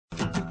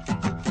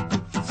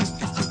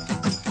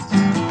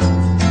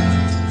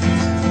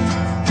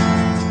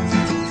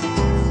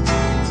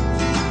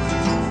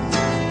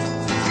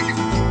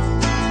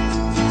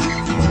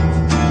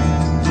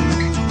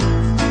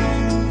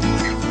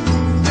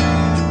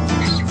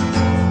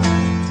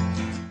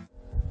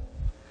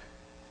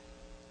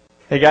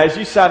Hey guys,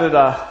 you sounded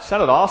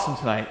awesome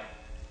tonight.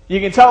 You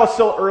can tell it's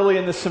still early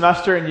in the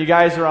semester and you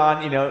guys are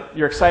on,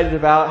 you're excited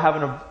about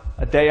having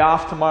a day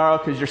off tomorrow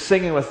because you're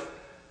singing with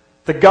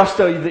the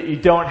gusto that you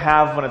don't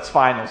have when it's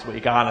finals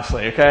week,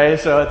 honestly, okay?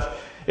 So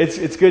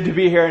it's good to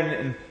be here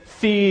and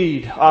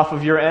feed off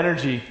of your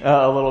energy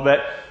a little bit.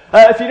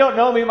 If you don't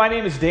know me, my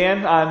name is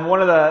Dan. I'm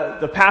one of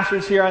the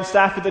pastors here on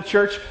staff at the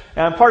church,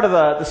 and I'm part of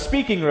the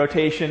speaking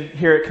rotation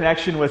here at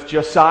Connexion with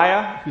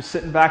Josiah, who's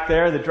sitting back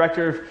there, the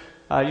director of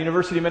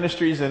University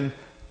Ministries, and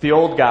the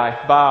old guy,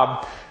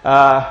 Bob.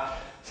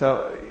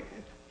 So,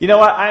 you know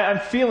what?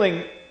 I'm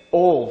feeling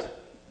old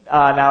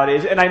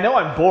nowadays, and I know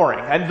I'm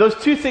boring. And those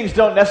two things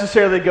don't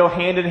necessarily go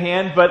hand in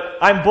hand, but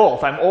I'm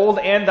both. I'm old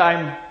and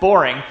I'm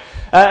boring.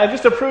 And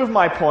just to prove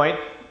my point,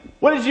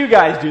 what did you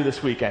guys do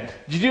this weekend?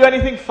 Did you do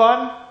anything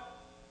fun?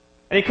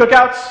 Any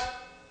cookouts?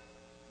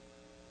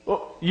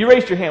 Well, you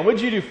raised your hand. What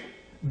did you do?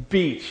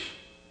 Beach.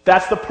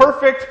 That's the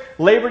perfect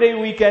Labor Day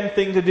weekend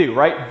thing to do,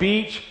 right?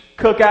 Beach,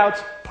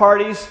 cookouts,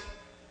 parties.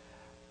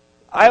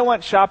 I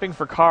went shopping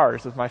for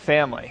cars with my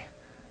family.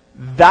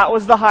 That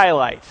was the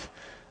highlight.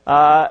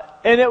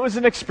 And it was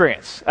an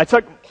experience. I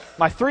took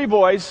my three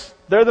boys.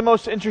 They're the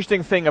most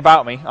interesting thing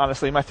about me,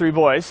 honestly, my three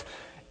boys,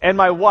 and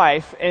my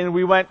wife, and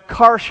we went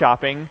car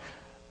shopping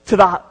to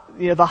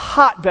the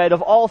hotbed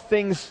of all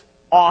things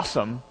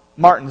awesome,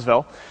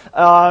 Martinsville.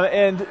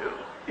 And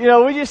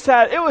we just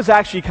it was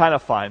actually kind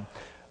of fun.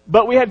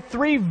 But we had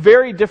three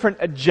very different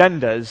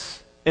agendas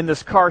in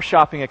this car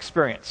shopping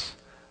experience.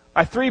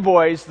 My three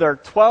boys, they're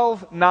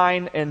 12,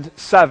 9, and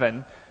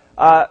 7.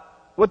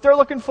 What they're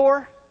looking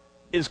for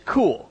is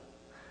cool.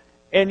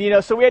 And,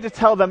 so we had to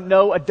tell them,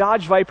 no, a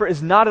Dodge Viper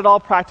is not at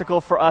all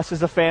practical for us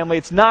as a family.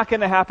 It's not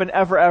going to happen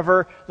ever.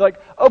 They're like,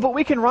 oh, but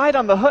we can ride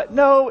on the hood.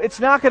 No, it's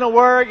not going to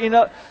work,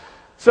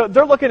 So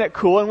they're looking at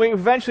cool, and we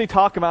eventually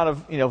talk them out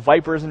of,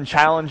 Vipers and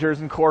Challengers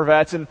and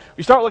Corvettes, and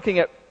we start looking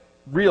at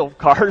real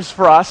cars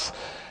for us,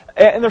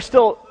 and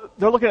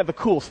they're looking at the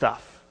cool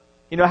stuff.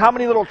 How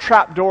many little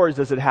trap doors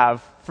does it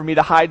have for me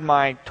to hide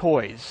my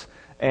toys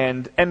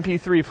and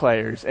MP3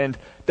 players, and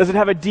does it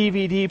have a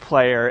DVD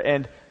player?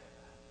 And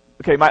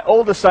okay, my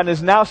oldest son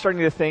is now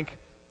starting to think,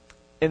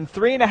 in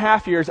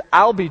 3.5 years,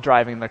 I'll be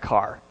driving the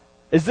car.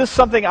 Is this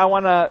something I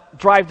want to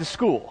drive to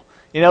school?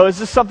 Is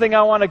this something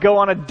I want to go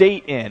on a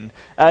date in?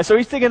 So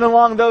he's thinking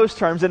along those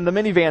terms, and the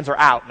minivans are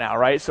out now,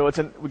 right? So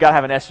we got to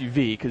have an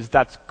SUV because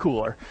that's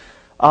cooler.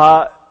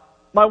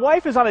 My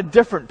wife is on a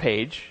different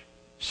page.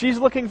 She's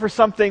looking for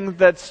something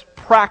that's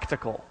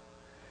practical.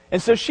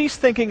 And so she's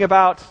thinking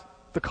about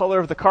the color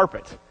of the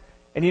carpet.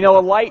 And a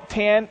light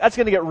tan, that's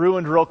going to get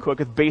ruined real quick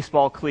with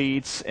baseball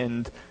cleats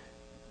and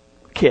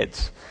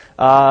kids.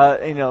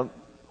 Orange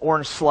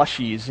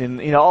slushies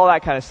and, all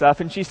that kind of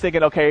stuff. And she's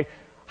thinking, okay,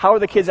 how are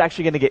the kids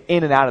actually going to get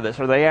in and out of this?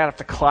 Are they going to have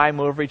to climb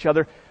over each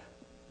other?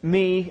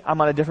 Me, I'm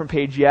on a different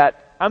page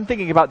yet. I'm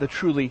thinking about the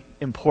truly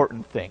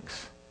important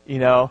things.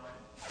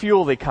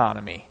 Fuel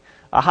economy.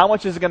 How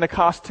much is it going to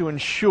cost to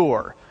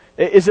insure?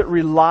 Is it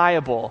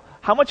reliable?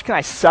 How much can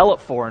I sell it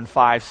for in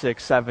 5,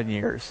 6, 7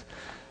 years?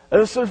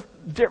 So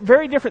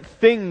very different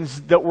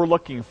things that we're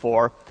looking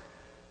for.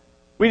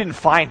 We didn't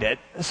find it,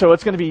 so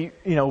it's going to be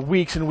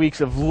weeks and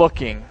weeks of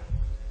looking.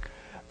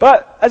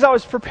 But as I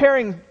was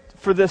preparing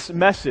for this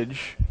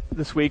message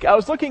this week, I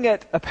was looking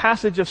at a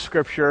passage of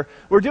Scripture.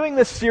 We're doing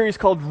this series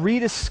called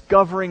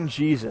Rediscovering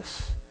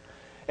Jesus.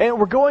 And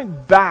we're going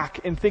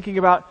back and thinking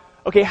about,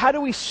 okay, how do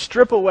we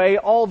strip away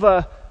all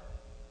the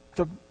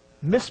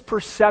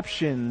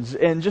misperceptions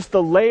and just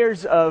the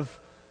layers of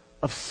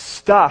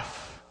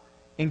stuff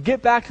and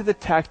get back to the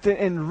text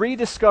and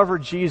rediscover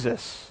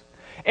Jesus?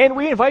 And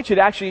we invite you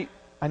to actually,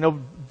 I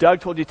know Doug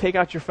told you to take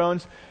out your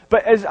phones,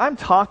 but as I'm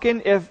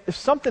talking, if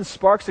something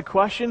sparks a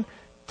question,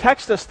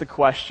 text us the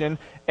question,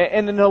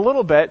 and in a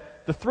little bit,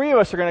 the three of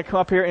us are going to come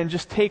up here and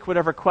just take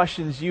whatever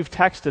questions you've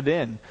texted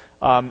in.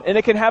 And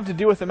it can have to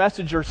do with the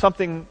message or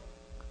something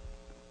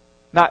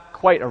not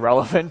quite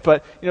irrelevant,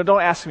 but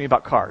don't ask me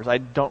about cars. I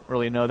don't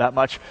really know that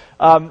much.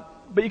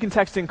 But you can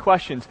text in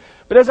questions.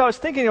 But as I was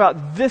thinking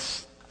about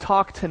this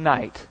talk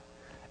tonight,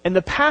 and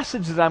the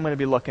passage that I'm going to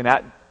be looking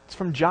at, it's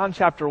from John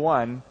chapter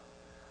 1,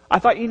 I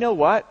thought, you know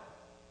what?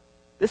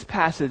 This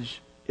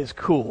passage is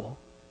cool.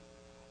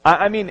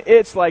 I mean,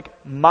 it's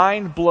like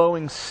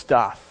mind-blowing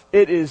stuff.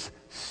 It is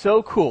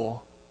so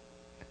cool,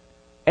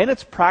 and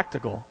it's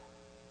practical.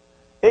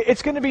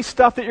 It's going to be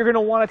stuff that you're going to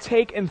want to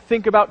take and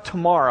think about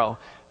tomorrow.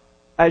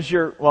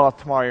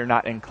 Tomorrow you're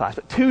not in class,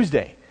 but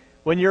Tuesday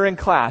when you're in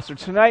class, or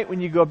tonight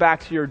when you go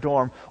back to your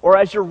dorm, or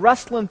as you're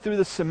wrestling through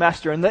the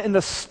semester and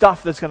the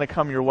stuff that's going to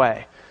come your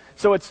way.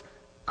 So it's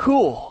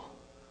cool,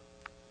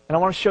 and I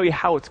want to show you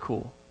how it's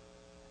cool,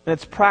 and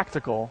it's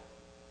practical,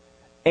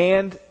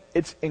 and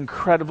it's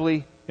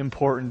incredibly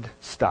important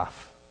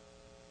stuff.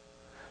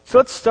 So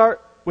let's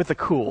start with the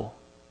cool.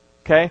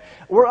 Okay?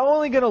 We're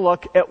only going to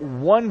look at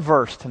one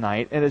verse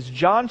tonight, and it's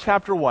John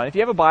chapter 1. If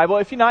you have a Bible,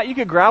 if you're not, you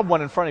could grab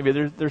one in front of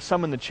you. There's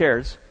some in the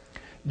chairs.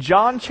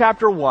 John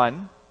chapter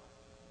 1,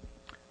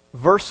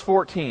 verse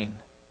 14.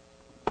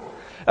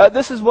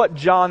 This is what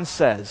John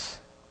says.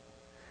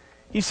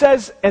 He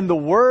says, "And the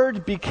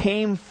Word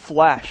became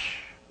flesh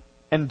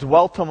and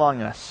dwelt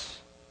among us.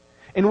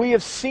 And we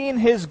have seen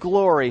His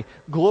glory,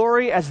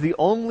 glory as the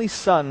only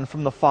Son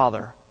from the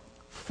Father,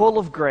 full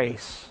of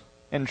grace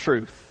and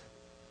truth."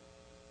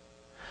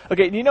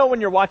 Okay, you know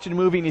when you're watching a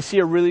movie and you see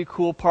a really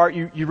cool part,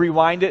 you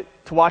rewind it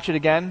to watch it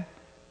again?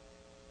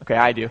 Okay,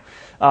 I do.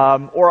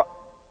 Or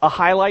a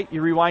highlight,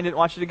 you rewind it and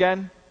watch it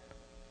again?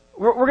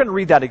 We're going to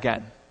read that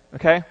again,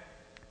 okay?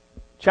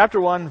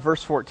 Chapter 1,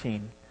 verse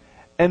 14.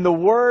 "And the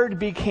Word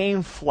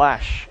became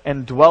flesh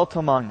and dwelt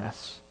among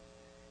us.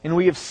 And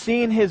we have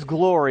seen His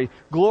glory,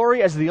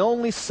 glory as the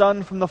only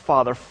Son from the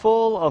Father,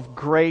 full of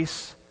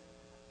grace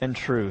and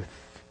truth."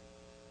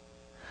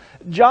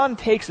 John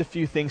takes a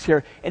few things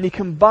here and he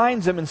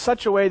combines them in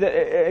such a way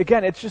that,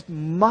 again, it's just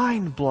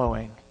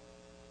mind-blowing.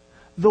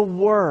 The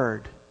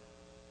Word.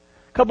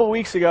 A couple of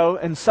weeks ago,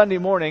 on Sunday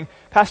morning,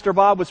 Pastor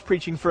Bob was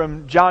preaching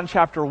from John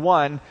chapter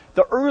 1,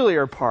 the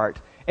earlier part,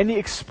 and he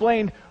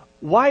explained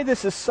why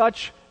this is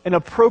such an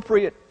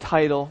appropriate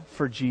title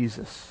for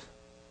Jesus.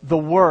 The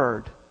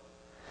Word.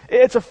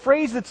 It's a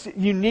phrase that's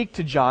unique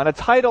to John, a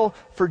title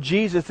for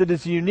Jesus that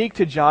is unique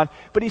to John,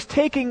 but he's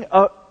taking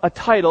a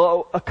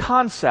title, a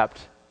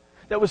concept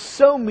that was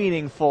so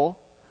meaningful,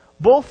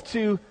 both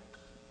to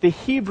the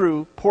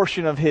Hebrew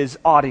portion of his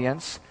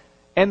audience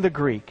and the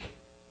Greek.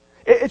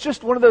 It's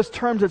just one of those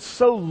terms that's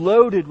so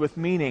loaded with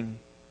meaning.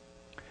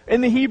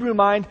 In the Hebrew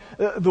mind,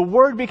 the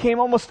Word became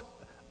almost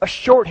a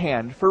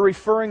shorthand for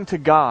referring to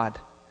God.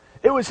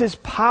 It was His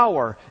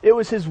power. It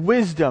was His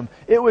wisdom.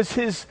 It was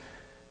His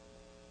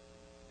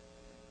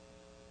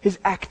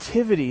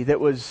activity that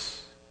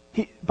was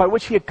by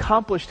which He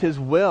accomplished His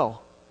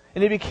will.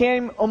 And it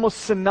became almost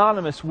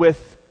synonymous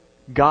with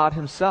God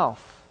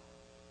Himself.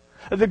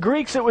 The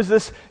Greeks, it was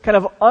this kind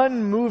of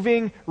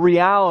unmoving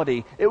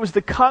reality. It was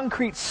the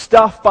concrete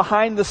stuff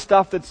behind the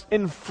stuff that's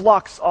in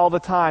flux all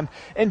the time.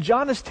 And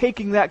John is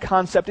taking that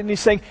concept and he's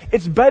saying,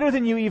 it's better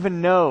than you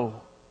even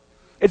know.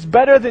 It's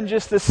better than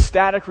just this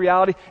static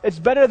reality. It's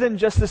better than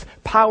just this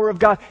power of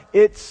God.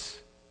 It's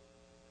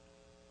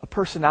a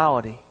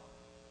personality.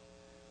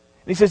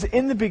 And he says,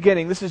 in the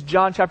beginning, this is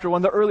John chapter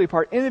 1, the early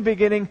part, in the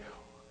beginning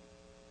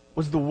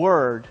was the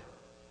Word.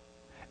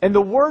 And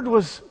the Word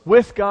was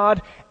with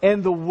God,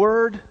 and the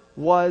Word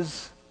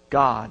was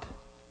God.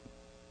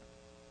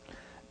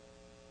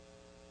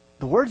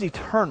 The Word's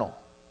eternal.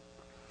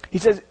 He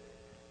says,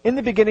 in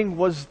the beginning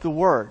was the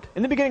Word.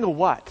 In the beginning of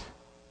what?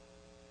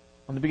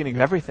 In the beginning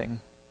of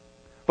everything.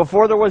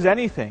 Before there was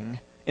anything,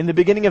 in the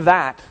beginning of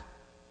that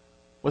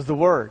was the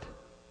Word.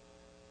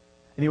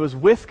 And He was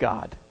with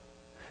God.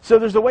 So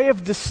there's a way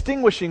of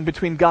distinguishing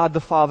between God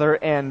the Father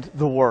and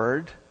the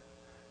Word.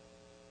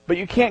 But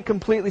you can't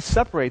completely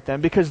separate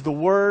them because the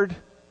Word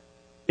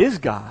is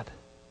God.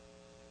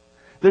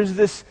 There's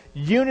this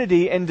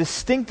unity and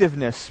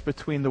distinctiveness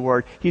between the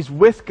Word. He's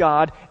with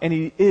God and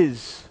He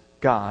is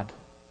God.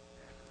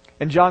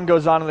 And John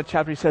goes on in the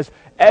chapter, he says,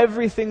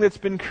 everything that's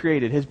been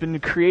created has been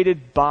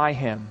created by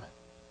Him.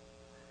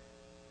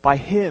 By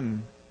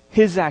Him,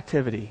 His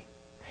activity.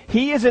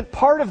 He isn't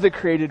part of the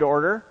created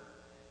order.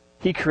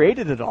 He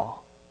created it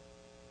all.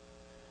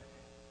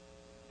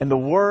 And the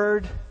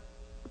Word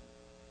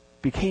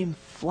became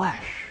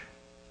flesh.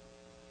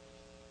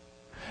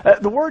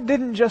 The Word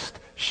didn't just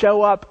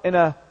show up in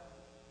a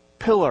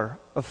pillar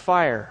of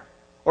fire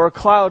or a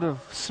cloud of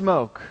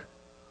smoke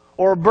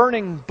or a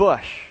burning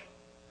bush.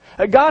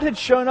 God had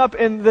shown up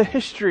in the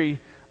history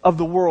of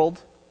the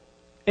world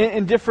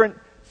in different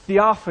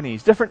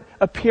theophanies, different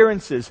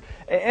appearances,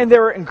 and they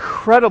were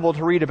incredible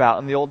to read about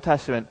in the Old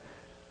Testament.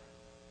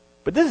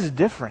 But this is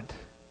different.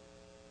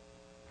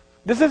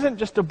 This isn't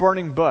just a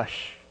burning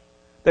bush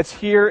that's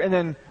here and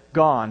then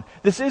gone.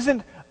 This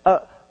isn't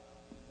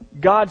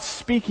God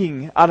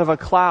speaking out of a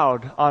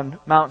cloud on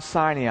Mount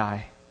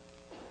Sinai.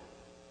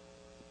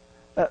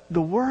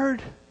 The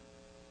Word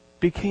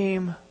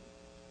became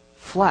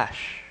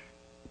flesh.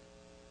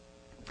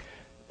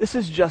 This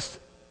is just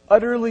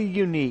utterly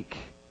unique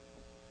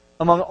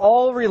among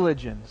all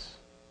religions.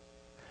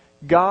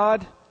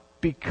 God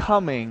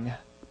becoming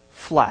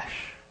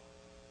flesh.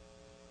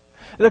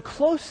 The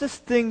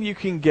closest thing you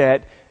can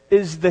get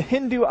is the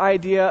Hindu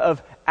idea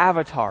of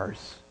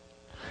avatars.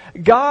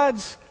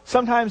 God's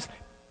sometimes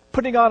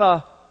putting on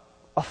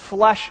a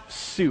flesh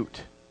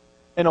suit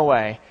in a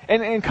way,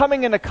 and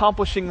coming and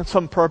accomplishing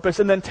some purpose,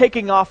 and then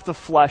taking off the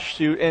flesh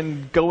suit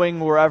and going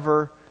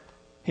wherever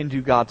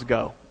Hindu gods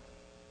go.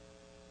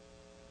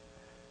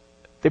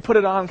 They put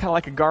it on kind of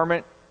like a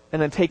garment,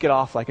 and then take it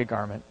off like a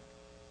garment.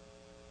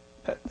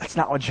 That's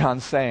not what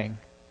John's saying.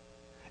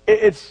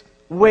 It's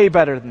way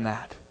better than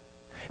that.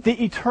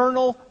 The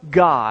eternal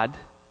God,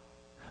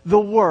 the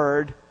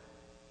Word,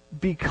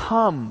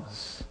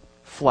 becomes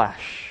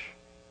flesh.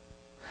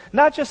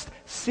 Not just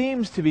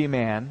seems to be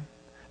man.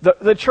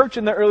 The church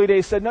in the early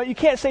days said, no, you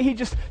can't say He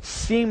just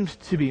seemed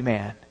to be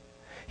man.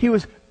 He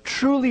was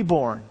truly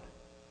born,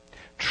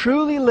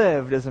 truly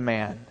lived as a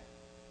man.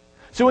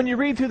 So when you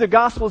read through the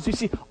Gospels, you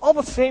see all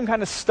the same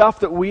kind of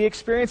stuff that we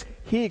experience,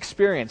 He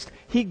experienced.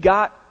 He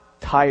got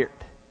tired.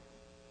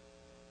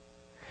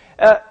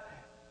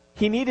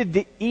 He needed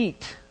to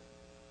eat.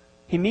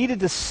 He needed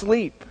to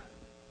sleep.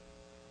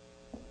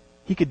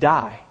 He could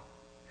die.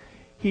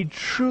 He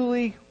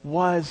truly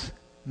was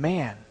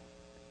man.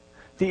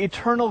 The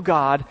eternal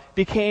God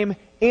became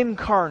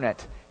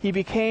incarnate. He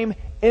became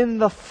in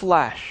the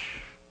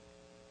flesh.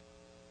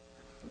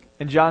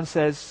 And John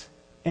says,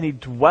 and he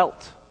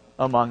dwelt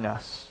among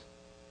us.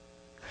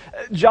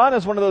 John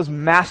is one of those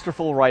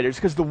masterful writers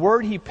because the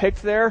word he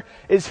picked there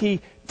is he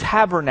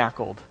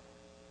tabernacled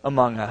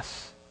among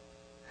us.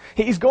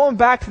 He's going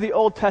back to the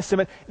Old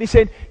Testament and he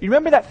said, you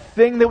remember that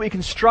thing that we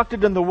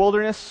constructed in the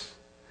wilderness?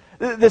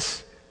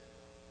 This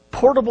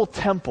portable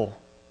temple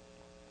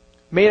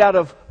made out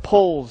of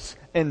poles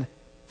and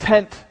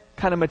tent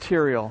kind of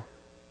material.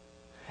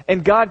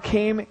 And God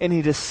came and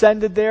he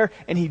descended there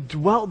and he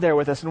dwelt there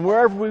with us. And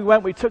wherever we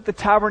went, we took the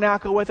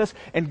tabernacle with us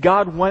and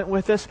God went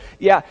with us.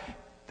 Yeah,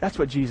 that's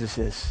what Jesus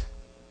is.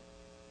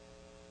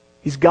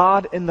 He's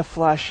God in the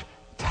flesh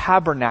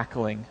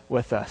tabernacling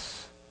with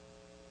us.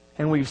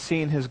 And we've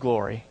seen his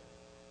glory.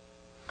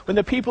 When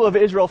the people of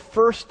Israel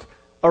first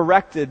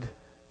erected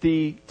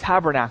the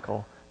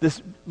tabernacle,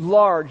 this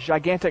large,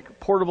 gigantic,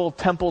 portable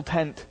temple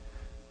tent,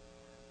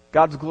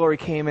 God's glory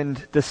came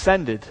and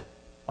descended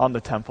on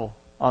the temple,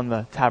 on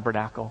the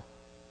tabernacle.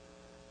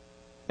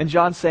 And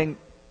John's saying,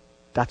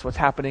 that's what's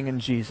happening in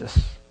Jesus.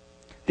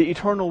 The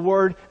eternal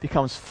Word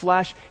becomes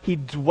flesh. He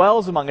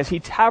dwells among us. He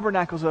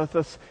tabernacles with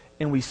us,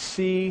 and we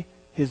see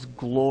his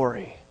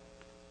glory.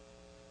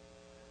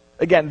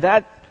 Again,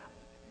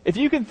 if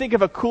you can think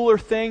of a cooler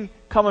thing,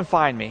 come and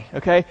find me,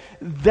 okay?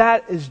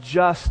 That is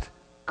just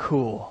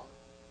cool.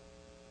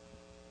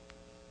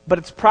 But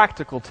it's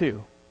practical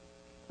too.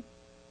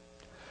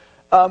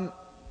 Not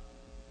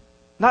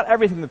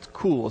everything that's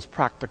cool is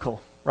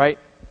practical, right?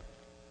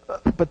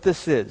 But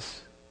this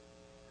is.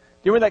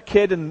 You remember that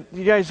kid, and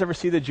you guys ever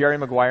see the Jerry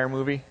Maguire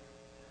movie?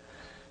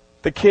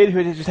 The kid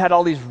who just had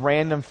all these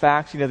random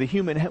facts. You know, the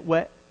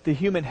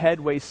human head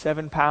weighs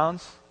 7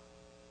 pounds.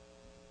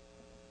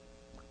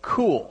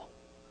 Cool.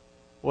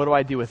 What do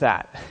I do with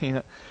that?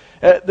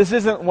 This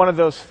isn't one of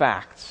those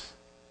facts.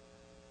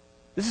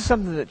 This is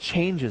something that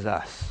changes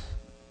us.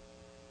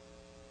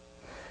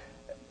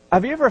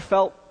 Have you ever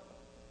felt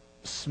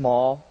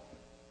small?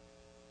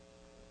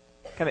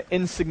 Kind of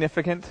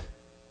insignificant?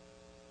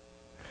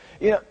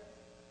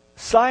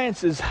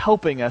 Science is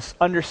helping us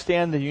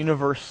understand the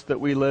universe that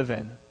we live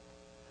in.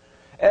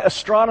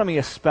 Astronomy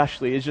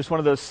especially is just one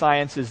of those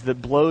sciences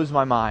that blows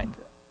my mind.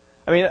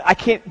 I mean, I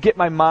can't get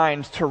my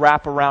mind to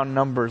wrap around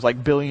numbers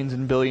like billions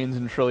and billions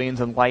and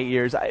trillions and light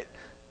years.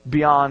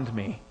 Beyond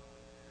me.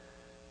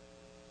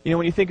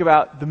 When you think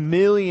about the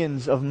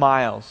millions of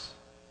miles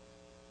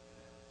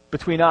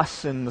between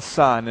us and the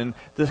sun and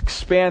the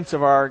expanse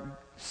of our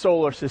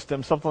solar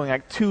system, something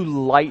like 2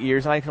 light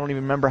years, and I don't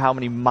even remember how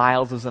many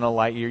miles is in a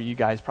light year. You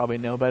guys probably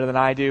know better than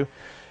I do.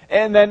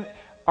 And then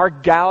our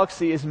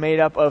galaxy is made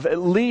up of at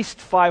least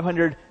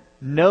 500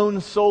 known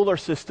solar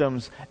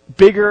systems,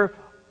 bigger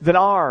than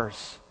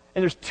ours.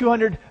 And there's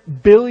 200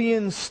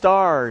 billion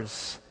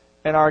stars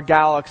in our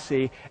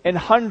galaxy, and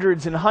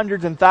hundreds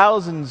and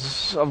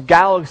thousands of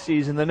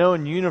galaxies in the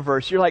known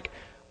universe. You're like,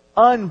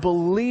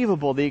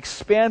 unbelievable, the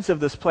expanse of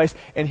this place.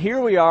 And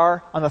here we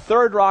are on the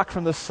third rock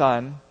from the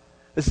sun,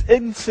 this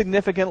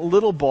insignificant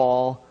little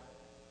ball,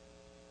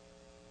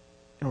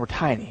 and we're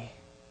tiny.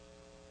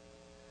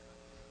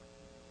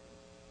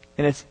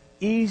 And it's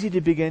easy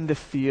to begin to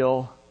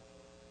feel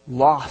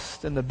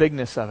lost in the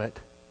bigness of it.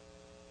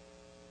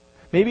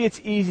 Maybe it's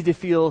easy to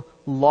feel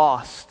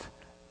lost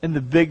in the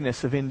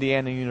bigness of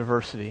Indiana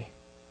University,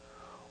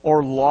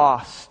 or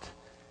lost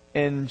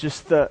in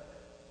just the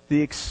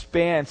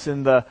expanse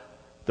and the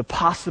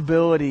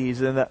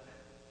possibilities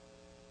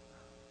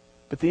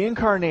but the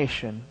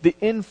incarnation, the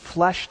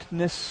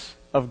infleshedness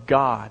of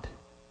God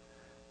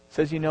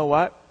says, you know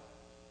what?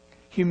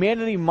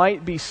 Humanity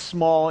might be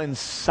small in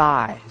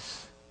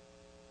size,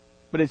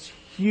 but it's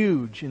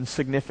huge in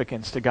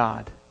significance to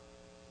God.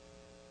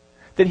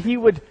 That he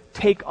would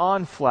take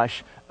on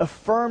flesh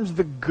affirms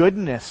the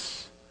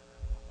goodness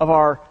of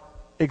our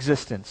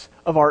existence,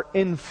 of our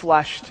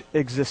infleshed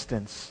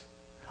existence,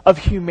 of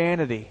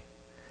humanity.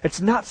 It's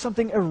not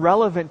something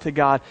irrelevant to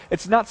God.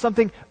 It's not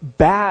something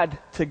bad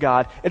to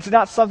God. It's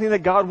not something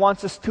that God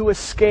wants us to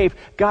escape.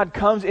 God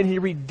comes and he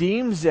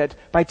redeems it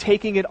by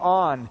taking it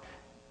on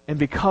and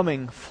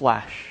becoming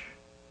flesh.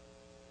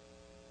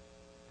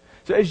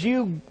 So as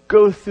you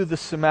go through the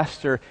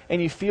semester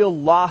and you feel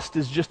lost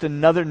as just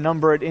another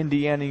number at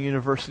Indiana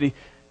University,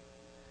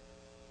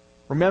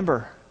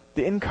 remember,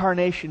 the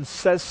incarnation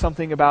says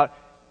something about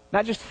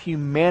not just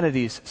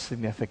humanity's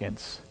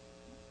significance,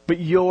 but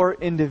your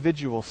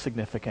individual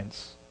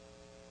significance.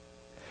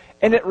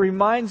 And it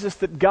reminds us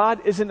that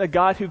God isn't a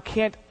God who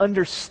can't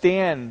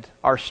understand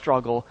our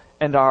struggle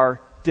and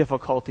our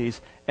difficulties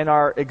and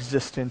our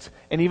existence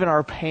and even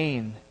our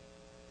pain.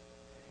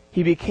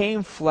 He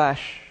became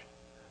flesh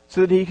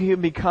so that he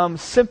can become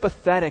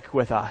sympathetic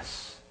with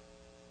us.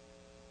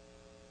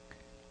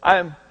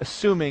 I'm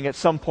assuming at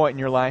some point in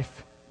your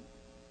life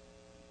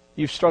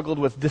you've struggled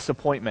with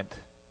disappointment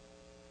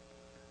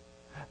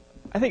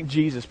I think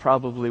Jesus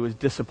probably was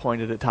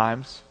disappointed at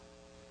times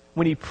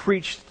when he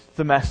preached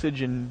the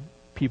message and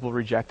people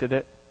rejected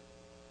it.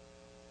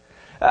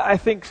 I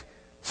think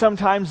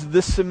sometimes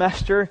this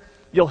semester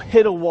you'll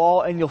hit a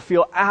wall and you'll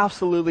feel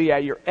absolutely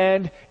at your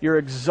end. You're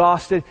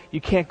exhausted. You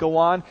can't go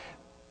on.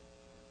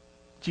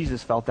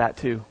 Jesus felt that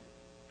too.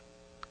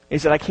 He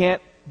said, I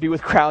can't be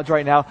with crowds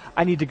right now.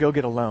 I need to go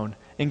get alone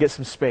and get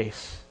some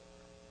space.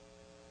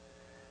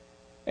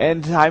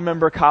 And I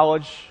remember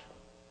college,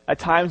 at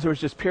times there was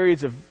just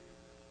periods of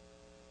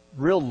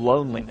real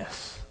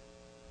loneliness.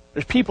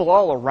 There's people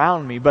all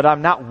around me, but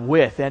I'm not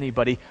with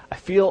anybody. I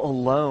feel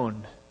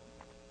alone.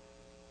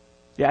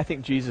 Yeah, I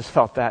think Jesus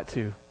felt that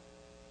too.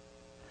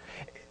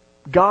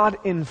 God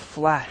in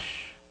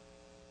flesh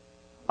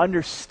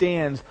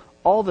understands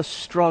all the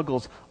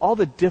struggles, all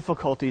the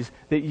difficulties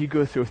that you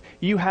go through.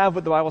 You have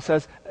what the Bible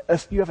says,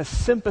 you have a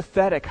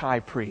sympathetic high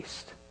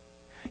priest.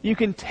 You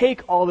can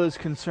take all those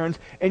concerns,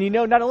 and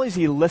not only is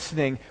he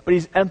listening, but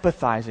he's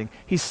empathizing,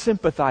 he's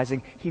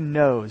sympathizing, he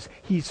knows,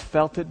 he's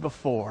felt it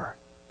before.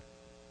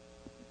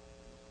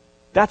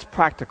 That's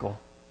practical.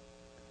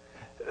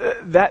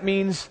 That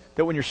means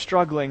that when you're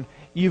struggling,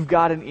 you've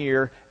got an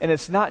ear, and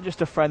it's not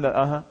just a friend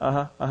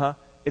that,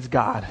 it's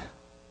God.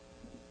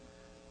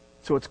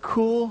 So it's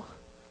cool,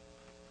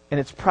 and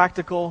it's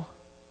practical,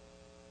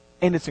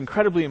 and it's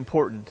incredibly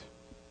important.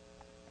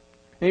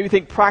 Maybe you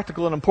think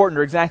practical and important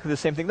are exactly the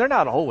same thing. They're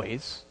not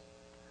always.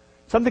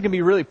 Something can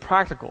be really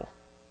practical,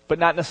 but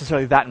not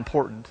necessarily that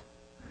important.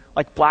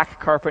 Like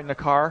black carpet in a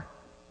car,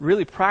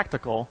 really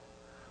practical,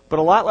 but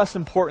a lot less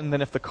important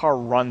than if the car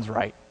runs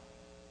right.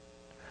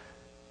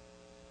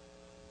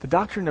 The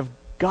doctrine of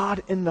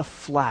God in the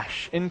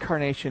flesh,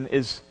 incarnation,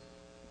 is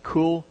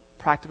cool,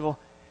 practical,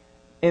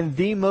 and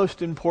the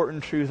most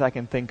important truth I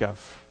can think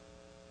of.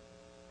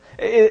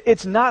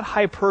 It's not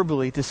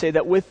hyperbole to say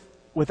that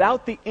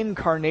without the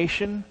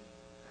incarnation,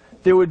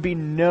 there would be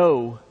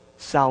no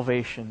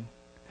salvation,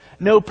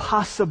 no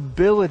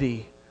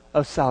possibility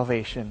of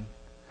salvation.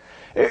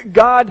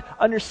 God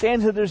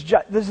understands that there's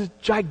this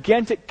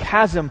gigantic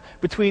chasm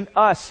between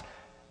us,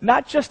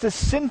 not just as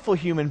sinful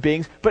human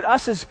beings, but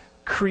us as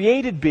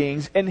created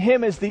beings, and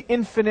him as the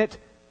infinite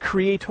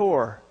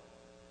creator.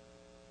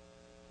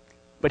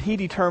 But he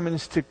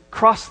determines to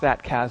cross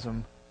that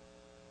chasm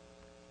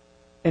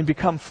and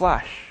become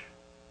flesh.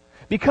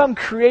 Become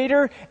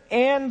creator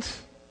and,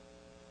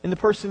 in the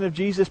person of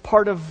Jesus,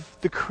 part of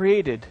the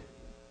created.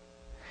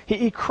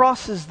 He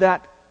crosses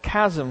that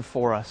chasm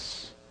for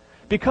us,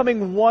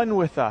 becoming one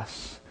with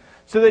us,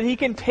 so that he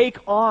can take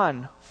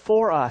on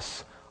for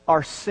us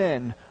our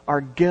sin, our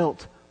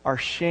guilt, our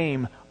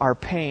shame, our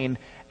pain,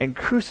 and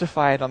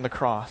crucify it on the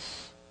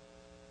cross.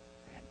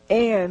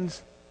 And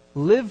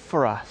live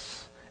for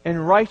us in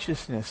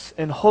righteousness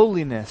and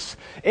holiness,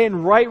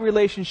 in right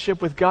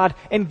relationship with God,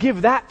 and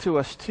give that to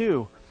us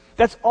too.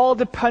 That's all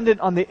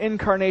dependent on the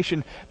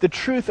incarnation, the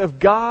truth of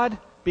God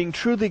being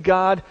truly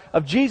God,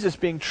 of Jesus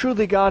being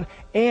truly God,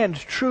 and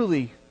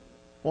truly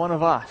one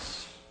of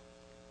us.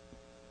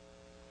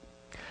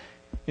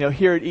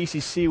 Here at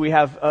ECC we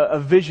have a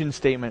vision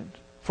statement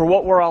for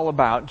what we're all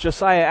about.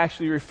 Josiah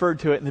actually referred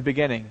to it in the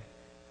beginning.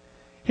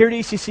 Here at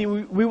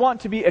ECC we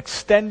want to be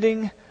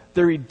extending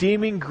the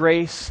redeeming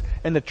grace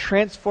and the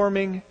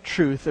transforming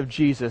truth of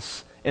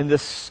Jesus in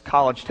this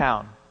college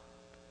town.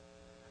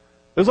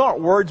 Those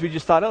aren't words we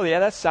just thought, oh yeah,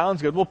 that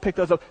sounds good, we'll pick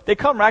those up. They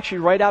come actually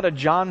right out of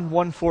John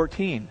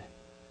 1:14.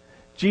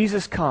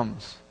 Jesus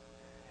comes,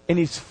 and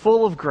he's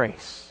full of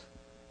grace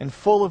and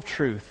full of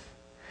truth.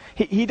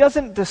 He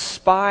doesn't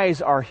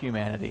despise our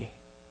humanity.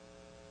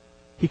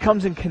 He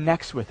comes and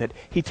connects with it.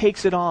 He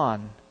takes it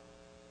on.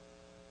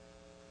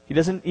 He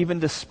doesn't even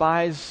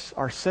despise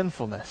our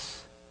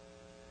sinfulness.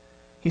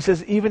 He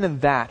says, even in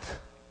that,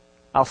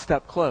 I'll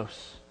step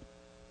close.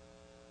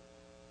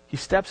 He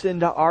steps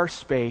into our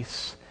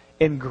space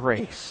in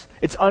grace.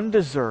 It's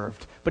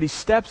undeserved, but he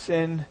steps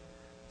in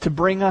to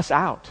bring us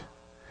out.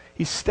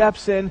 He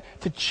steps in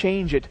to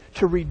change it,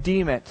 to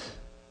redeem it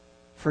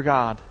for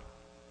God.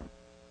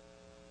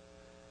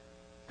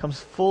 Comes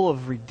full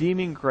of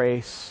redeeming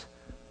grace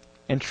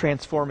and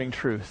transforming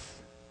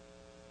truth.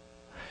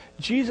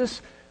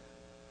 Jesus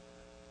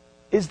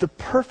is the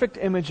perfect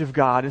image of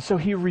God, and so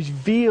he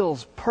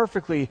reveals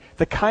perfectly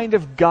the kind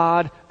of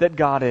God that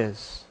God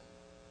is.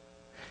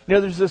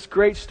 There's this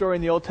great story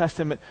in the Old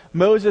Testament.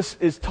 Moses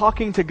is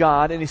talking to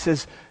God, and he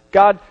says,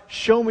 God,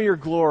 show me your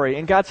glory.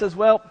 And God says,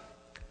 well,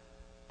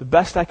 the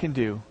best I can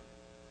do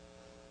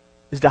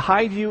is to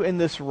hide you in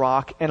this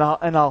rock, and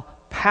I'll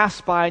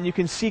pass by, and you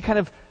can see kind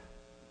of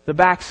the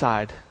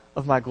backside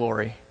of my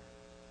glory.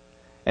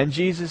 And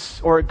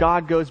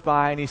God goes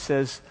by, and he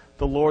says,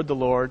 the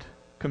Lord,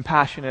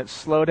 compassionate,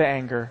 slow to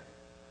anger,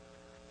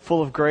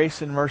 full of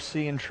grace and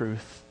mercy and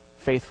truth,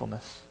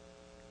 faithfulness.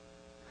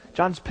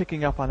 John's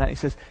picking up on that. He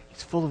says,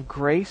 he's full of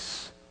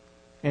grace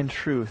and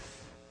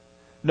truth.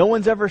 No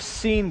one's ever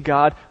seen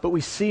God, but we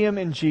see him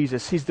in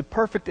Jesus. He's the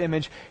perfect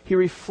image. He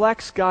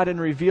reflects God and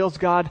reveals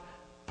God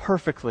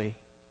perfectly.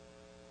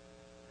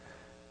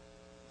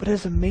 But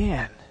as a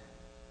man,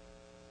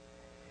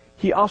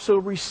 He also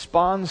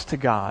responds to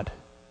God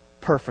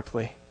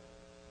perfectly.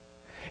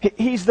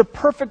 He's the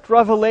perfect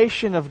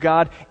revelation of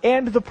God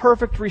and the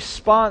perfect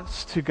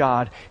response to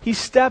God. He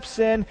steps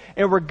in,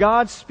 and where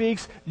God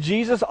speaks,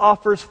 Jesus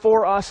offers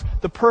for us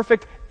the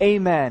perfect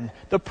amen,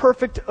 the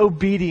perfect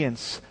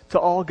obedience to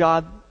all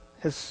God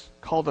has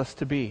called us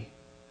to be.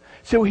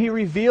 So he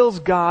reveals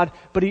God,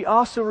 but he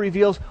also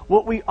reveals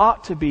what we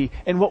ought to be,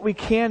 and what we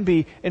can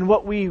be, and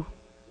what we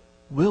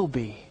will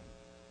be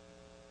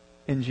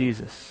in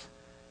Jesus,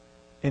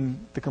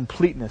 in the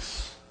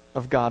completeness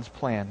of God's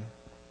plan.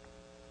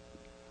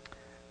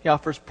 He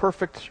offers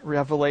perfect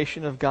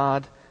revelation of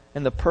God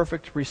and the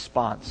perfect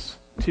response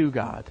to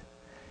God.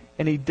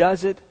 And he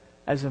does it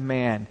as a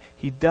man.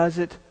 He does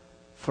it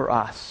for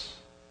us.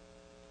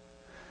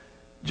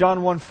 John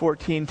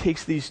 1:14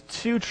 takes these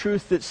two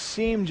truths that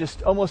seem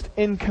just almost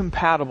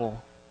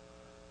incompatible,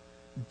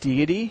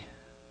 deity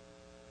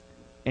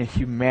and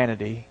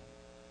humanity.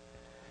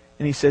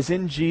 And he says,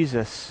 in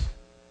Jesus,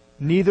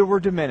 neither were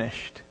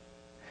diminished,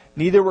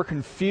 neither were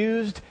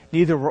confused,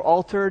 neither were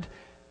altered,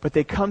 but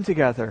they come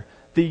together.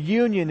 The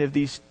union of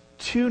these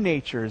two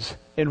natures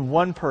in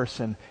one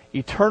person,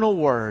 eternal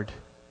Word,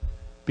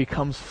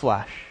 becomes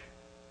flesh.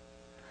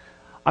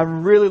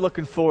 I'm really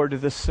looking forward to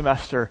this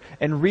semester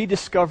and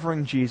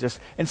rediscovering Jesus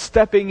and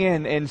stepping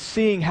in and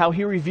seeing how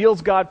he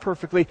reveals God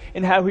perfectly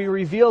and how he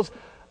reveals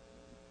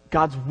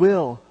God's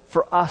will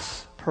for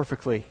us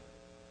perfectly.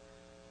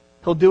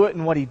 He'll do it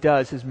in what he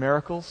does, his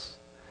miracles.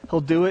 He'll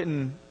do it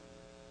in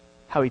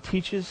how he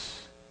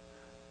teaches,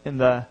 in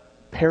the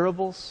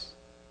parables.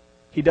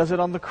 He does it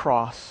on the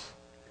cross.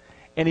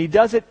 And he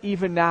does it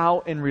even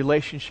now in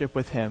relationship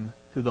with him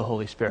through the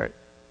Holy Spirit.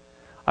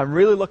 I'm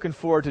really looking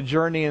forward to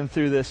journeying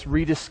through this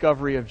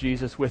rediscovery of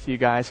Jesus with you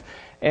guys.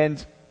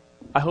 And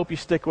I hope you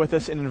stick with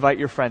us and invite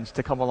your friends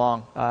to come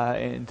along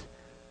and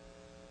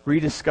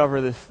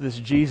rediscover this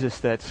Jesus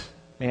that,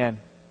 man,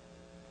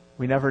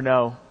 we never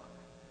know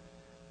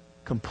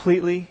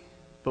completely,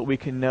 but we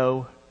can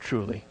know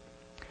truly.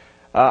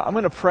 I'm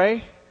going to pray,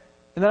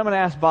 and then I'm going to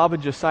ask Bob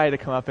and Josiah to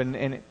come up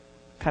and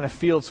kind of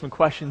field some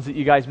questions that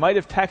you guys might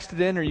have texted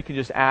in, or you can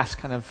just ask,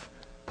 kind of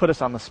put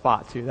us on the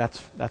spot too.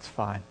 That's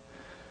fine.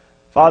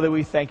 Father,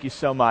 we thank you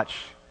so much.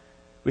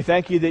 We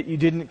thank you that you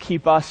didn't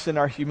keep us in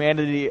our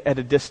humanity at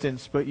a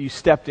distance, but you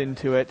stepped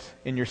into it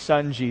in your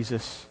Son,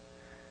 Jesus.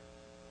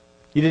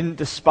 You didn't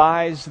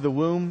despise the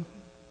womb.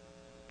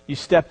 You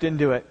stepped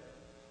into it.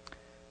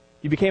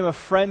 You became a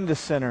friend to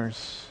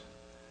sinners.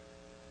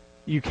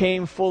 You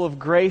came full of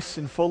grace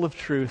and full of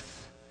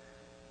truth.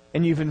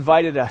 And you've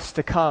invited us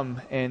to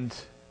come and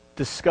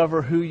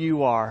discover who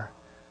you are.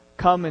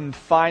 Come and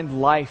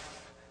find life.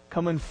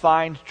 Come and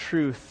find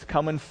truth.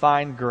 Come and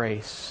find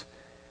grace.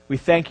 We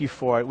thank you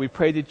for it. We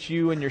pray that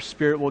you and your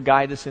Spirit will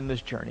guide us in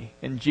this journey.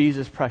 In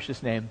Jesus'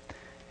 precious name,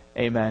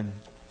 amen.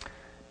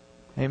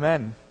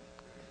 Amen.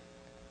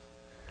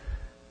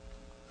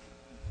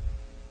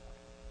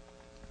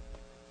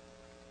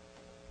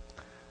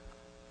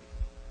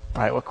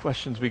 All right, what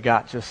questions we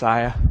got,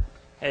 Josiah?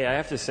 Hey, I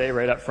have to say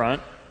right up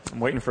front,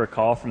 I'm waiting for a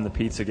call from the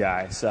pizza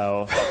guy.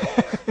 So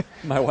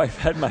my wife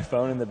had my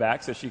phone in the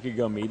back so she could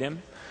go meet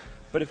him.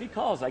 But if he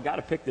calls, I got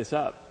to pick this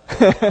up.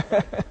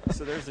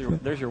 So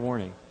there's your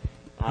warning.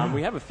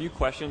 We have a few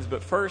questions,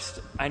 but first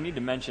I need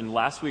to mention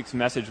last week's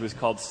message was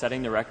called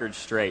Setting the Record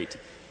Straight.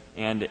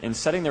 And in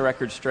Setting the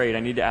Record Straight,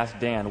 I need to ask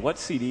Dan, what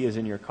CD is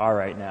in your car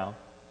right now?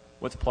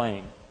 What's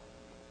playing?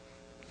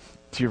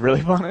 Do you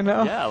really want to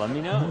know? Yeah, let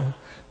me know.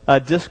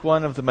 Disc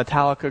 1 of the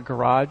Metallica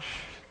Garage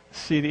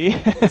CD.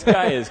 This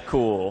guy is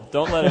cool.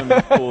 Don't let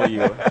him fool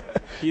you.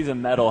 He's a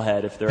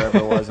metalhead if there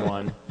ever was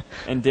one.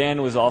 And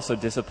Dan was also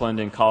disciplined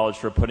in college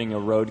for putting a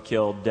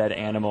roadkill dead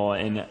animal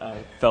in a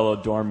fellow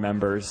dorm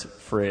member's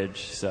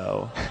fridge.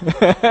 So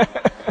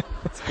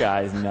this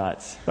guy's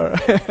nuts. All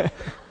right.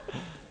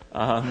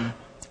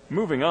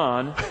 Moving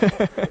on.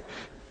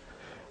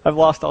 I've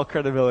lost all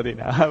credibility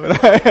now, haven't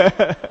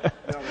I?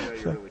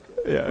 You're really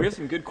cool. Yeah. We have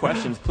some good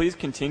questions. Please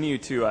continue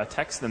to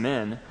text them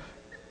in.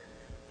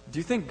 Do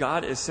you think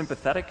God is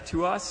sympathetic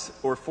to us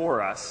or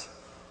for us?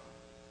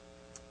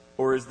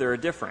 Or is there a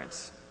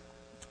difference?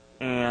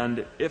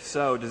 And if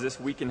so, does this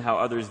weaken how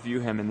others view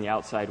him in the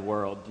outside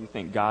world? Do you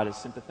think God is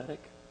sympathetic?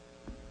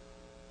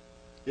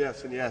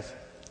 Yes and yes.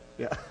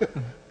 Yeah.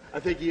 I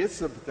think he is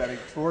sympathetic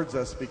towards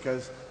us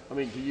because,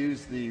 to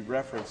use the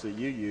reference that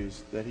you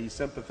used, that he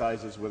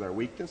sympathizes with our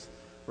weakness,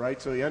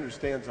 right? So he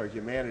understands our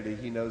humanity.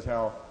 He knows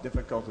how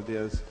difficult it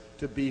is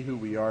to be who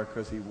we are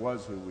because he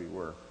was who we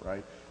were,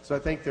 right? So I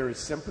think there is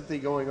sympathy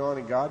going on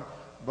in God,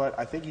 but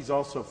I think he's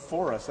also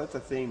for us. That's a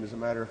theme, as a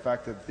matter of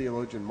fact, that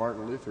theologian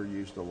Martin Luther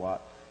used a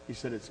lot. He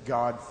said it's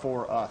God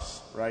for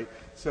us, right?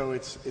 So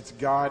it's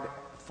God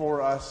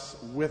for us,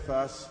 with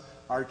us,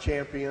 our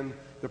champion,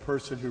 the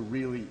person who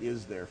really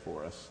is there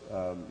for us.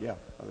 Yeah,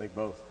 I think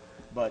both.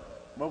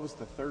 But what was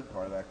the third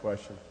part of that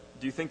question?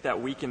 Do you think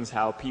that weakens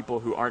how people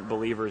who aren't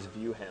believers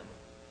view him?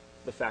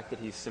 The fact that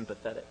he's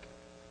sympathetic?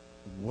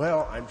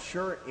 Well, I'm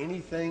sure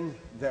anything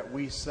that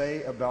we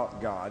say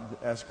about God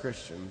as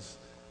Christians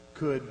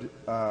could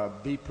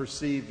be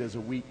perceived as a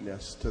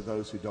weakness to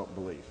those who don't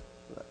believe.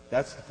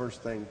 That's the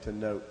first thing to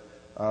note.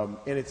 And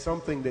it's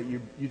something that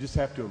you just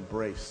have to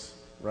embrace,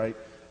 right?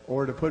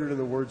 Or to put it in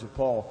the words of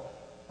Paul,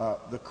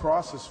 the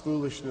cross is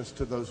foolishness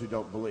to those who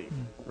don't believe,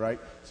 right?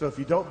 So if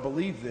you don't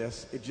believe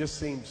this, it just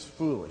seems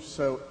foolish.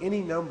 So any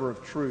number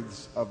of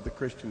truths of the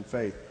Christian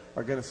faith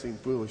are going to seem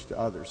foolish to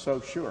others. So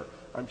sure,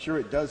 I'm sure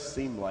it does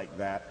seem like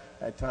that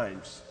at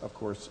times. Of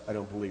course, I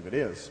don't believe it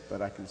is,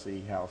 but I can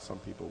see how some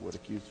people would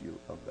accuse you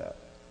of that.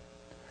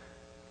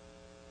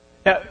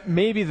 Yeah,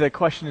 maybe the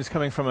question is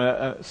coming from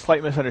a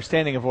slight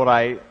misunderstanding of what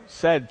I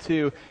said,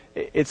 too.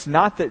 It's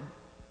not that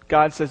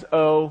God says,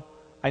 oh,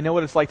 I know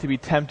what it's like to be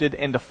tempted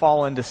and to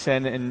fall into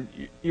sin, and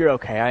you're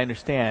okay, I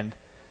understand.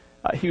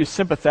 He was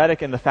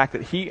sympathetic in the fact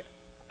that he,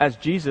 as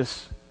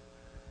Jesus,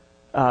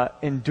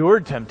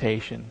 endured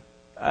temptation.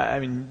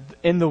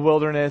 In the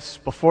wilderness,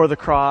 before the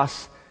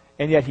cross,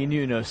 and yet he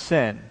knew no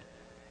sin.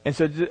 And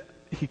so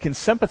he can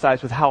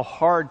sympathize with how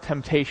hard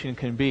temptation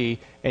can be,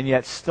 and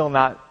yet still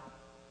not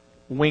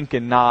wink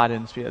and nod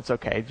and say, it's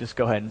okay, just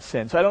go ahead and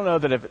sin. So I don't know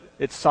that if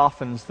it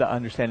softens the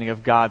understanding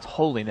of God's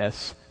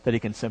holiness that he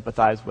can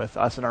sympathize with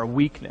us in our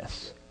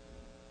weakness.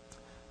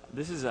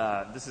 This is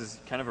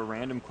kind of a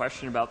random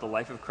question about the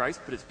life of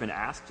Christ, but it's been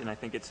asked, and I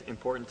think it's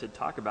important to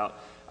talk about.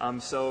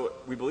 So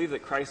we believe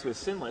that Christ was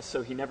sinless,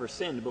 so he never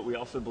sinned, but we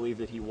also believe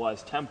that he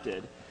was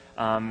tempted.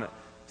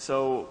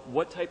 So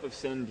what type of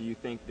sin do you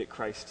think that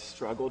Christ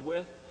struggled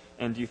with?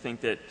 And do you think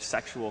that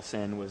sexual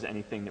sin was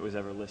anything that was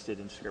ever listed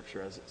in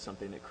Scripture as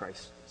something that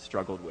Christ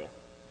struggled with?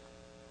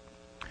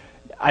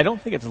 I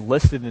don't think it's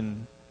listed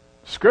in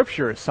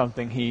Scripture as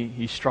something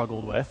he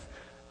struggled with.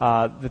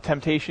 The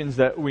temptations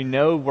that we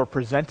know were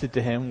presented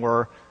to him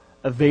were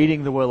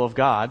evading the will of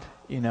God.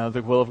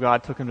 The will of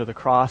God took him to the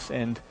cross,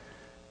 and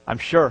I'm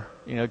sure,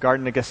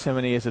 Garden of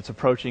Gethsemane, as it's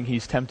approaching,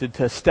 he's tempted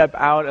to step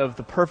out of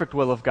the perfect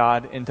will of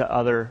God into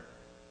other.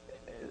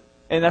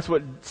 And that's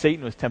what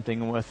Satan was tempting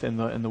him with in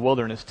the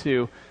wilderness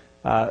too.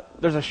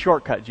 There's a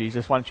shortcut,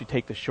 Jesus. Why don't you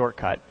take the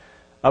shortcut?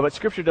 But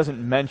Scripture doesn't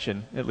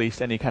mention, at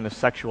least, any kind of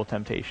sexual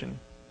temptation.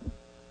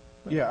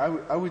 Yeah,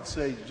 I would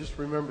say just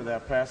remember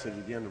that passage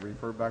again to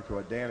refer back to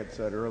what Dan had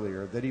said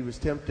earlier, that he was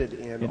tempted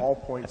in all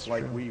points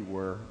like we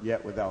were,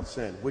 yet without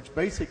sin, which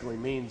basically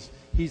means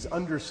he's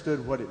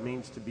understood what it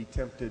means to be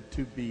tempted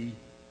to be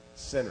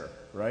sinner,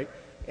 right?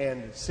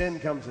 And sin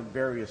comes in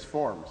various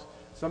forms.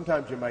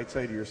 Sometimes you might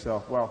say to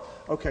yourself, well,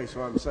 okay,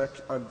 so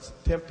I'm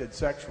tempted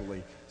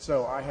sexually,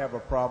 so I have a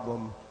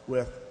problem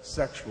with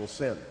sexual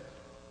sin.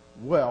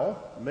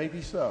 Well,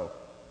 maybe so,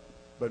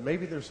 but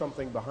maybe there's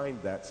something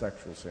behind that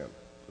sexual sin,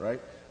 right?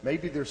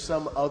 Maybe there's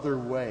some other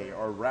way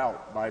or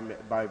route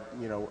by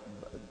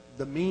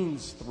the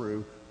means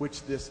through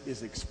which this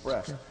is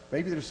expressed.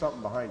 Maybe there's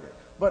something behind it.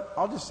 But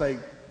I'll just say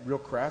real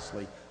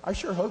crassly, I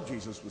sure hope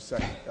Jesus was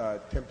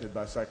tempted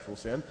by sexual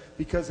sin,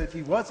 because if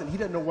he wasn't, he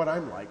doesn't know what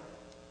I'm like.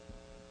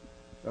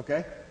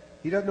 Okay?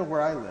 He doesn't know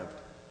where I lived.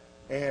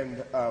 And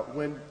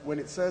when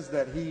it says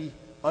that he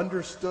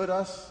understood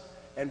us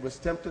and was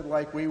tempted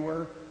like we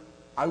were,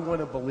 I want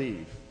to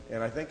believe,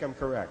 and I think I'm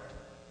correct,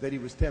 that he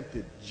was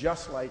tempted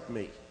just like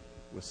me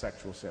with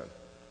sexual sin.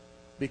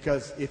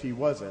 Because if he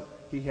wasn't,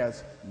 he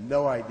has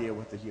no idea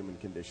what the human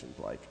condition's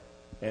like.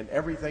 And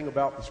everything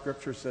about the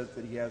Scripture says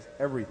that he has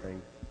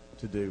everything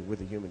to do with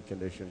the human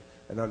condition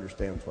and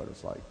understands what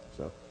it's like.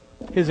 So,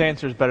 his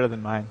answer is better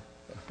than mine.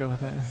 Go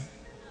with that.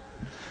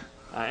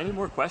 Any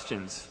more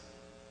questions?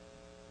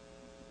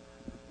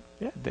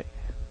 Yeah, Dave.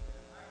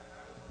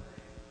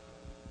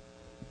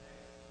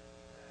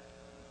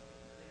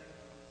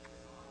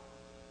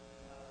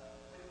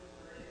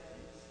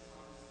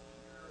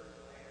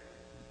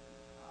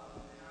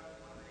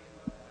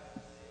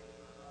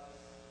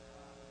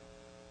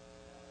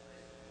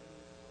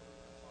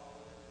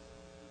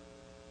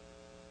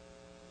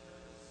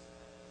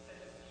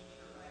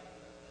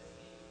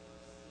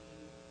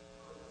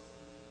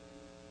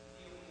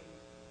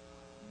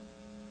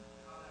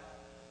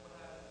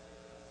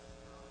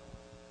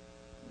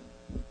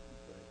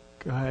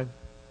 Go ahead.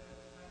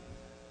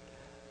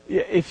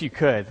 Yeah, if you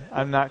could.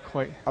 I'm not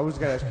quite. I was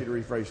going to ask you to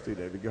rephrase too,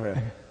 David. Go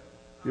ahead.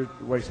 You're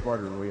way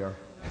smarter than we are.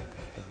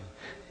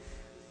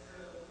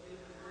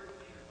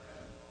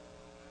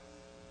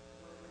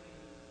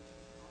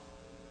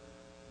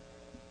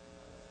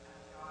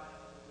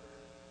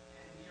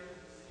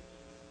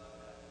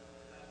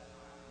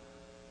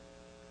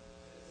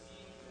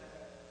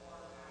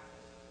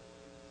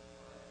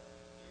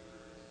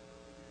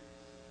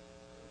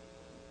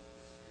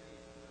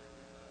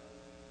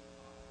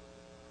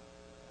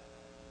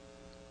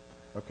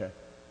 Okay.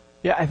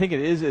 Yeah, I think it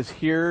is as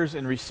hearers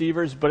and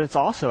receivers, but it's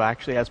also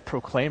actually as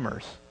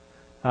proclaimers.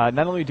 Not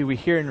only do we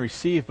hear and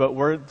receive, but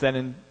we're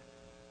then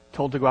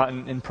told to go out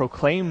and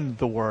proclaim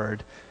the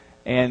Word.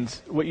 And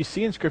what you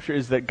see in Scripture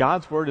is that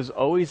God's Word is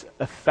always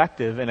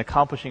effective in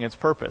accomplishing its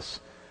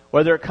purpose.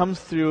 Whether it comes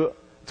through,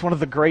 it's one of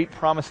the great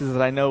promises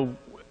that I know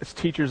as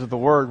teachers of the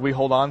Word we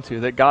hold on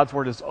to, that God's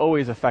Word is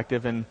always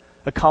effective in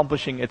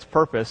accomplishing its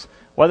purpose.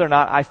 Whether or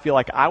not I feel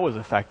like I was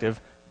effective,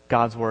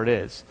 God's Word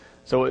is.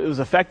 So it was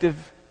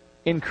effective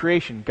in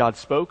creation. God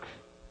spoke,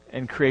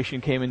 and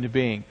creation came into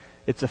being.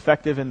 It's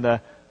effective in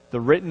the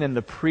written and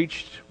the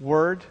preached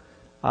word.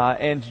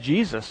 And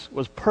Jesus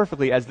was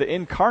perfectly, as the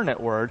incarnate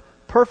word,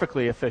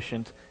 perfectly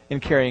efficient in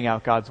carrying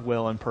out God's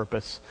will and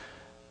purpose.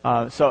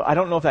 So I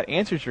don't know if that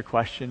answers your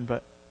question,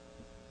 but...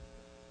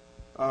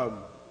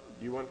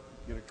 You want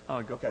to get a...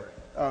 Oh, go okay.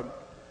 for it.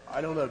 I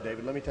don't know,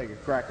 David. Let me take a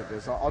crack at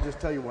this. I'll just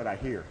tell you what I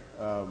hear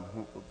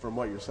from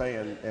what you're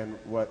saying and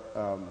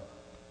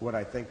what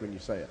I think when you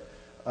say it.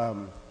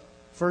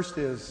 First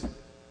is,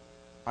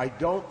 I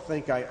don't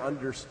think I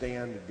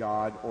understand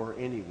God or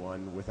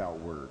anyone without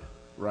word,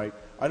 right?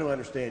 I don't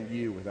understand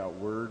you without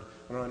word.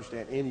 I don't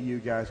understand any of you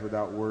guys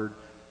without word.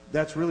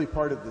 That's really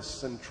part of the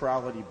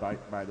centrality,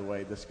 by the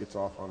way, this gets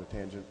off on a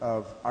tangent,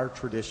 of our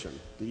tradition.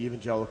 The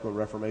evangelical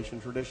Reformation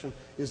tradition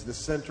is the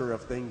center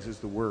of things is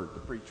the word,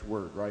 the preached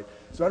word, right?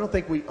 So I don't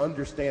think we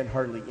understand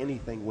hardly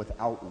anything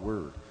without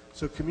word.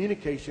 So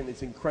communication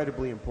is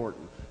incredibly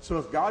important. So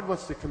if God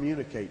wants to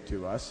communicate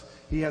to us,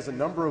 he has a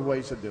number of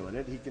ways of doing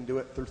it. He can do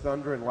it through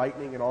thunder and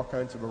lightning and all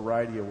kinds of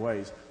variety of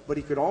ways. But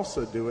he could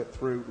also do it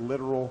through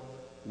literal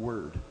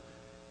word.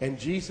 And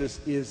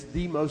Jesus is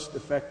the most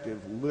effective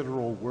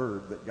literal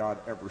word that God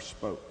ever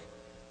spoke.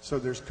 So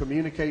there's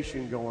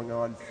communication going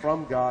on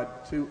from God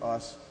to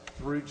us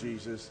through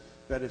Jesus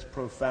that is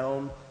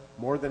profound,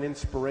 more than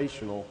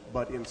inspirational,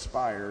 but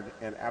inspired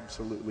and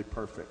absolutely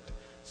perfect.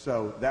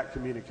 So that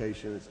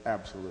communication is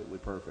absolutely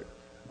perfect.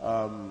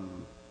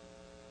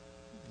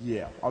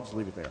 Yeah, I'll just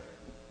leave it there.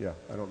 Yeah,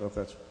 I don't know if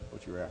that's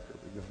what you're after.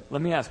 But go ahead.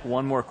 Let me ask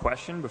one more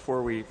question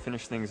before we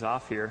finish things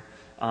off here.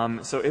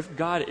 So if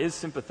God is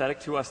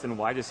sympathetic to us, then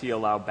why does he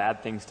allow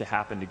bad things to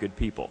happen to good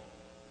people?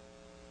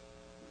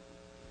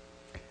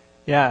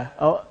 Yeah,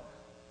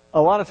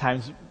 a lot of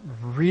times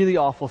really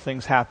awful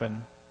things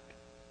happen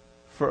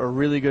for a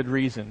really good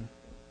reason,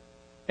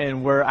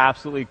 and we're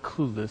absolutely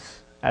clueless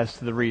as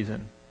to the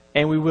reason,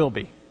 and we will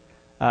be.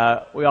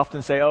 We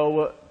often say, oh,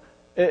 well,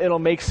 it'll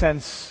make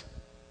sense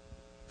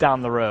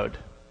down the road.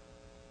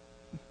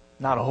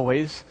 Not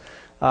always,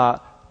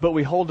 but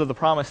we hold to the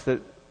promise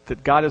that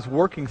God is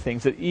working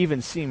things that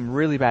even seem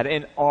really bad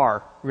and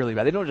are really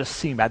bad. They don't just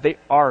seem bad, they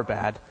are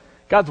bad.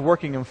 God's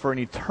working them for an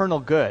eternal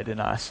good in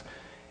us.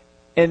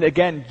 And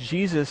again,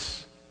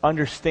 Jesus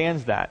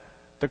understands that.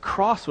 The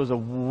cross was a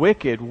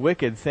wicked,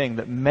 wicked thing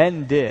that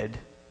men did.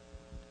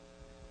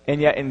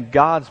 And yet in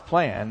God's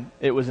plan,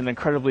 it was an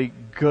incredibly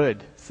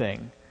good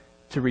thing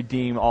to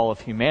redeem all of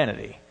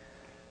humanity.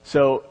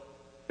 So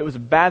it was a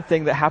bad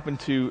thing that happened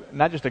to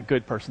not just a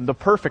good person, the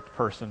perfect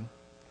person,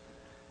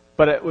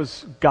 but it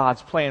was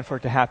God's plan for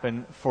it to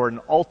happen for an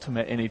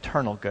ultimate and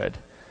eternal good.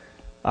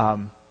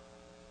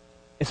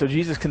 And so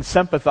Jesus can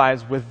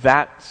sympathize with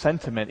that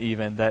sentiment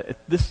even, that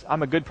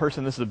I'm a good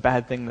person, this is a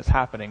bad thing that's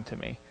happening to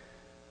me.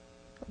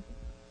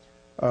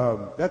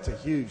 That's a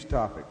huge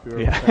topic.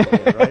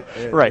 Yeah.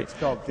 Right? Right. It's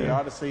called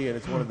theodicy, and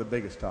it's one of the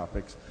biggest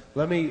topics.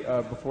 Let me,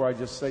 before I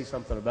just say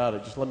something about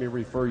it, just let me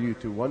refer you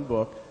to one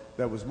book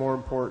that was more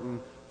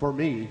important for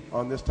me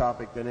on this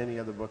topic than any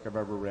other book I've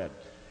ever read.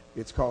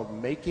 It's called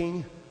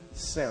Making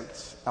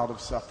Sense Out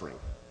of Suffering.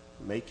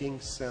 Making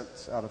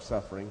Sense Out of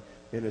Suffering.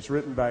 And it's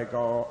written by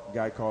a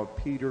guy called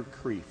Peter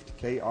Kreeft,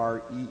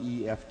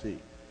 K-R-E-E-F-T.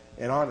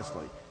 And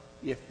honestly,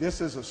 if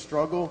this is a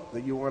struggle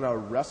that you want to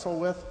wrestle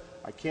with,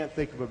 I can't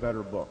think of a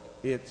better book.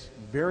 It's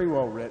very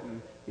well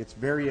written, it's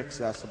very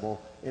accessible,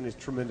 and it's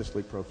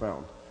tremendously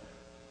profound.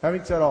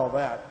 Having said all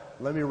that,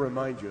 let me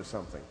remind you of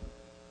something.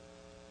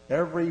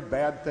 Every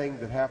bad thing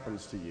that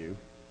happens to you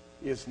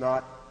is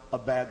not a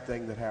bad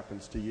thing that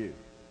happens to you.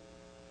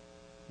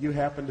 You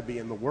happen to be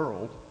in the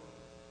world,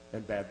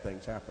 and bad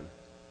things happen.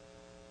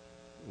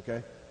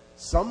 Okay?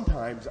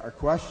 Sometimes our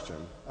question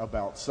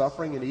about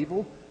suffering and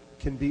evil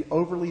can be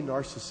overly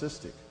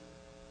narcissistic.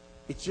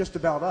 It's just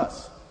about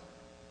us.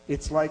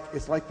 It's like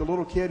the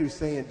little kid who's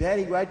saying,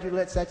 Daddy, why'd you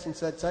let such and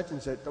such, such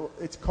and such?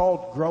 It's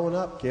called growing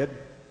up, kid.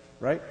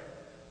 Right?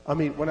 I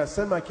mean, when I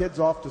send my kids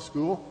off to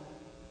school,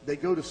 they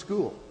go to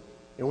school.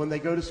 And when they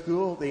go to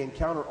school, they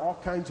encounter all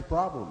kinds of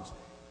problems.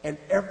 And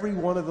every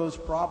one of those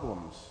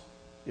problems,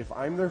 if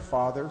I'm their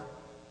father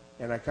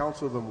and I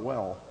counsel them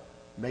well,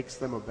 makes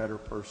them a better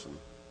person,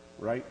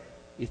 right?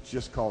 It's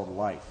just called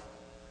life.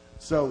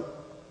 So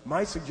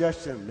my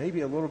suggestion,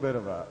 maybe a little bit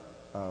of a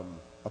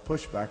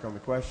pushback on the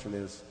question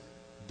is,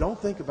 don't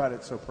think about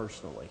it so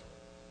personally,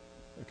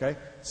 okay?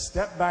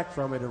 Step back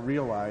from it and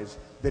realize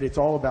that it's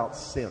all about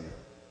sin,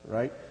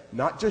 right?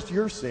 Not just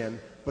your sin,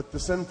 but the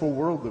sinful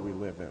world that we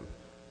live in,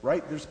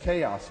 right? There's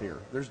chaos here.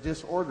 There's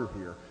disorder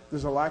here.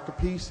 There's a lack of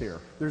peace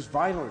here. There's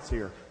violence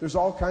here. There's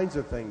all kinds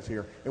of things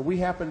here. And we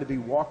happen to be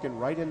walking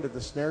right into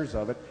the snares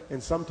of it,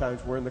 and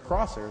sometimes we're in the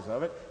crosshairs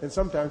of it, and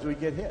sometimes we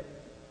get hit.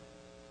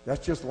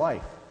 That's just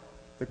life.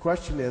 The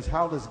question is,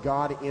 how does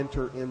God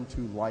enter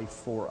into life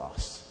for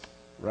us,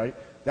 right?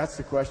 That's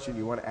the question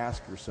you want to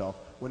ask yourself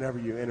whenever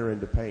you enter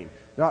into pain.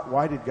 Not,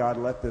 why did God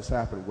let this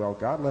happen? Well,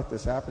 God let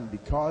this happen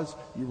because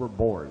you were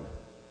born,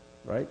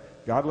 right?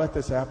 God let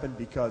this happen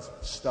because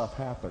stuff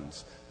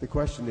happens. The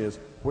question is,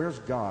 where's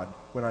God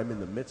when I'm in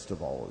the midst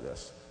of all of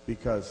this?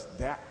 Because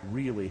that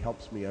really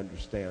helps me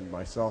understand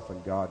myself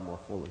and God more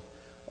fully.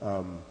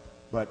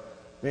 But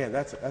man,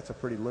 that's a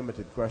pretty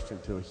limited question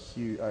to a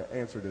huge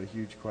answer to a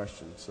huge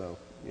question. So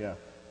yeah,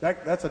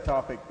 that's a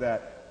topic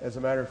that, as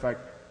a matter of fact,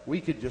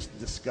 we could just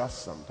discuss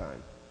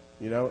sometime.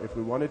 You know, if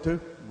we wanted to,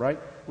 right?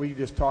 We could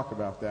just talk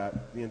about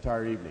that the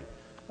entire evening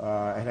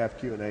and have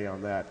Q&A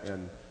on that,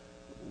 and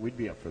we'd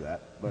be up for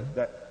that. But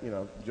that, you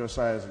know,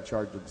 Josiah's in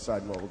charge of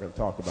deciding what we're going to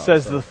talk about.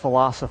 Says the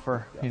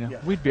philosopher. Yeah, you know,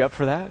 yeah. we'd be up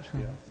for that.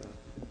 Yeah, so.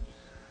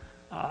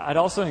 I'd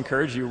also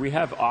encourage you, we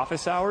have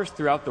office hours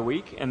throughout the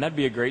week, and that'd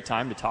be a great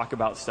time to talk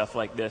about stuff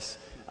like this.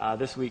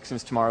 This week,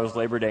 since tomorrow's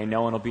Labor Day,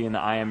 no one will be in the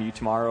IMU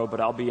tomorrow,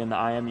 but I'll be in the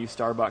IMU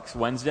Starbucks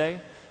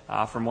Wednesday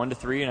from 1 to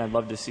 3, and I'd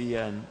love to see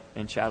you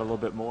and chat a little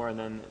bit more. And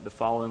then the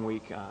following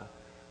week,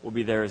 we'll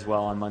be there as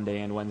well on Monday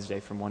and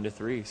Wednesday from 1 to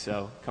 3.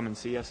 So come and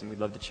see us, and we'd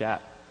love to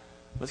chat.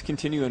 Let's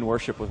continue in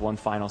worship with one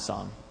final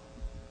song.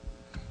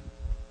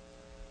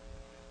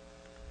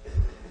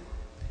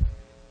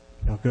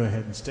 Y'all go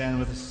ahead and stand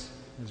with us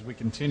as we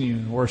continue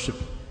in worship.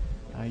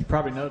 You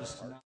probably noticed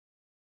tonight.